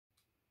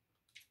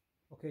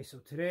Okay, so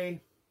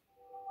today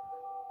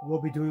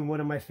we'll be doing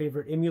one of my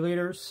favorite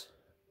emulators,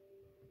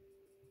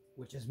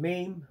 which is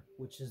MAME,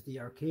 which is the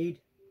arcade.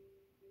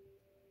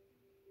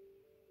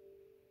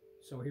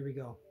 So here we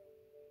go.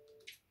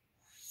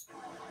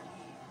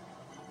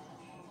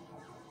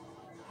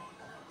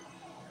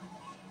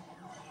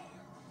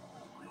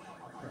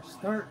 Press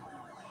start.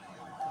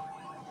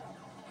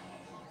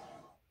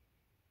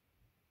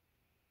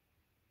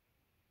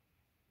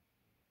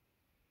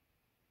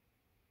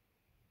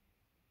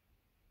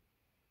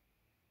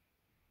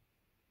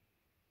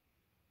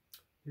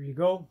 Here you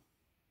go.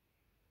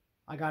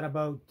 I got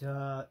about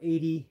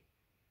 80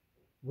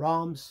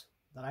 ROMs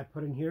that I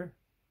put in here.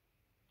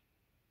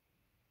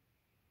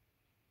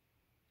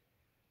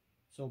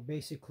 So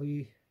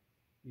basically,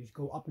 you just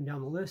go up and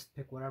down the list,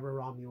 pick whatever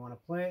ROM you want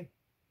to play.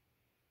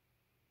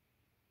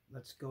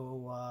 Let's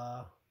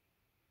go,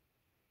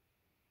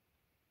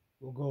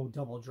 we'll go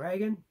Double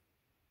Dragon.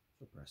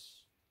 So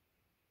press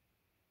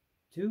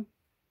 2.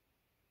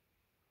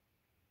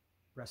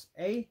 Press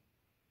A.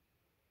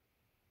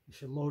 It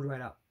should load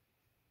right up.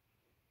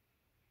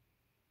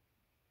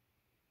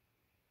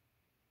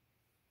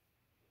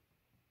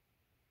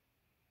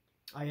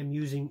 I am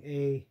using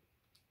a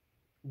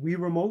Wii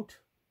remote,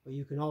 but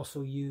you can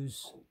also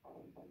use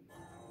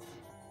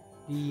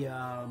the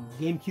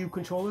GameCube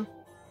controller.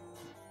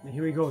 And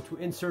here we go. To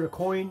insert a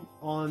coin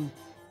on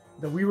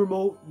the Wii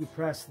remote, you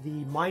press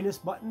the minus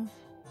button,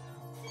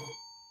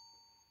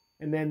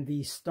 and then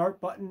the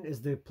start button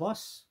is the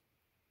plus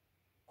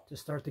to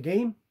start the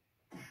game.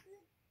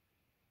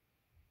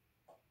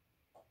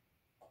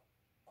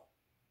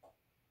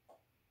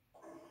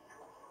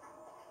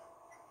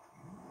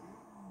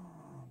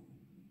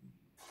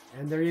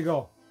 And there you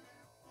go.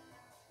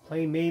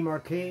 Playing MAME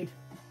Arcade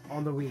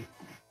on the Wii.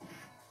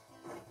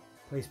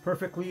 Plays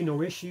perfectly,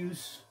 no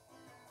issues.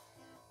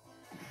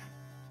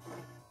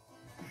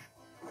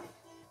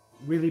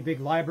 Really big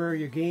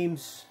library of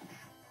games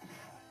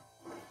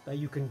that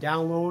you can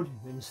download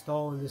and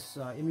install in this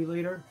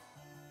emulator.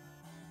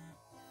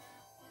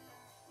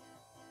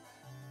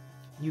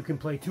 You can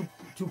play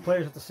two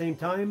players at the same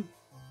time.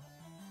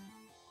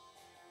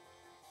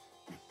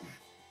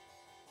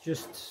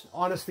 Just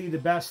honestly the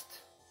best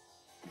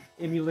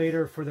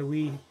emulator for the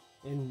Wii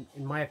in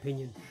my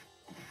opinion.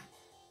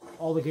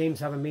 All the games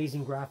have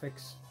amazing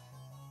graphics.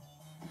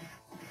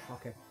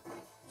 Okay,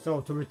 so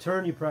to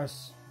return you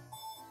press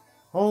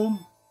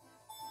home,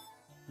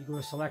 you go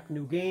to select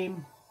new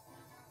game.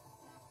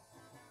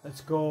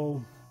 Let's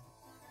go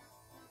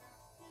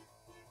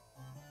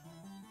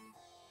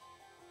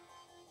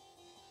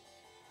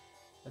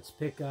let's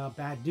pick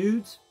Bad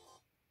Dudes.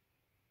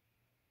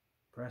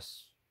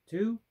 Press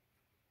 2.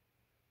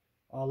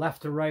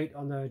 Left to right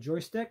on the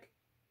joystick.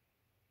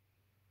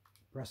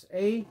 Press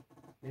A,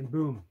 and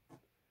boom.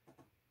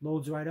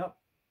 Loads right up.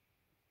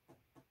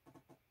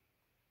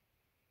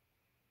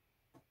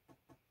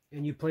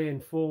 And you play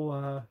in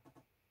full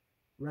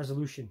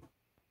resolution.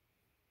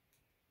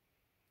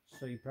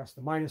 So you press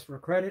the minus for a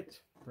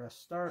credit. Press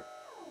start.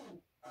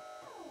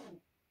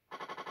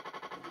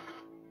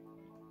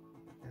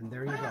 And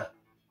there you go.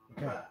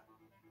 Okay.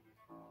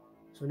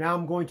 So now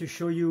I'm going to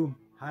show you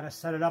how to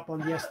set it up on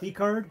the SD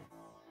card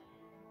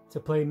to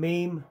play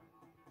MAME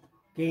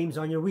games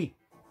on your Wii.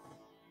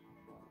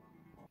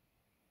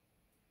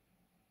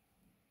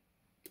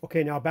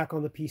 Okay, now back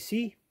on the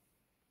PC.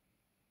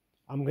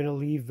 I'm going to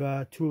leave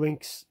 2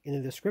 links in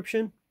the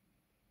description.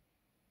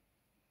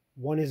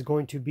 One is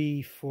going to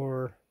be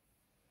for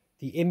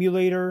the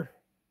emulator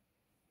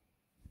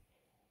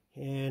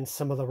and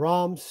some of the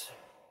ROMs,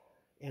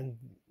 and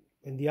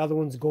the other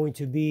one's going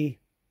to be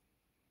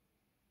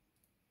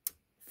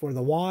for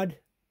the WAD.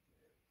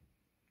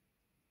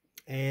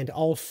 And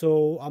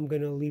also, I'm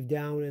going to leave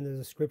down in the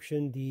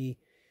description the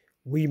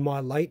Wii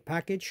Mod Lite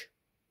package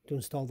to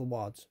install the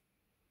WADs.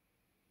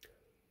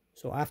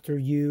 So after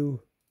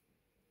you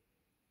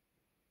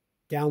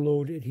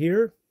download it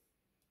here,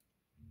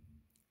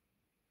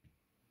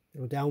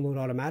 it'll download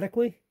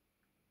automatically.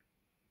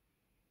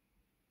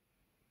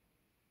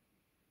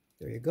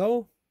 There you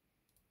go.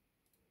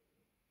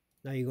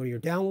 Now you go to your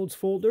downloads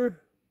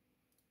folder.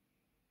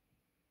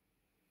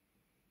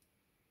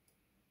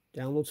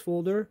 Downloads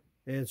folder.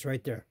 And it's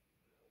right there.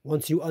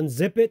 Once you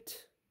unzip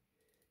it,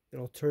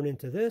 it'll turn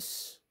into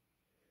this.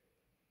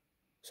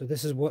 So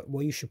this is what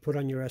you should put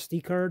on your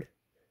SD card.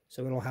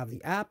 So it'll have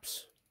the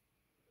apps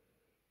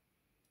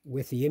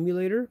with the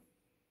emulator,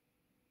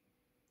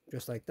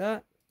 just like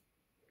that.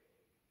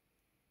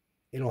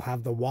 It'll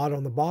have the WAD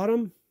on the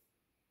bottom,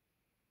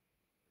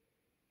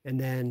 and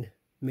then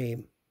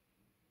MAME,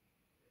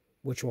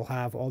 which will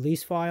have all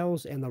these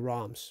files and the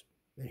ROMs.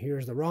 And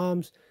here's the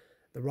ROMs.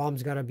 The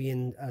ROM's got to be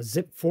in a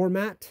zip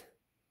format.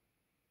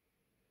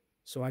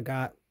 So I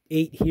got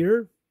 8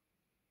 here,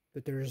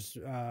 but there's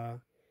a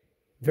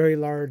very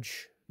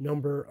large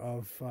number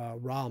of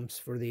ROMs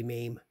for the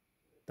MAME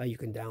that you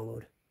can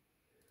download.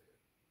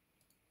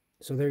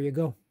 So there you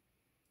go.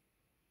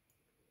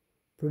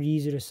 Pretty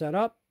easy to set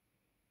up.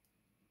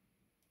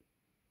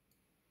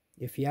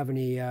 If you have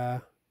any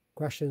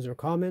questions or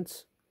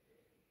comments,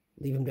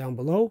 Leave them down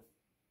below.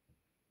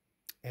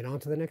 And on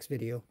to the next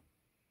video.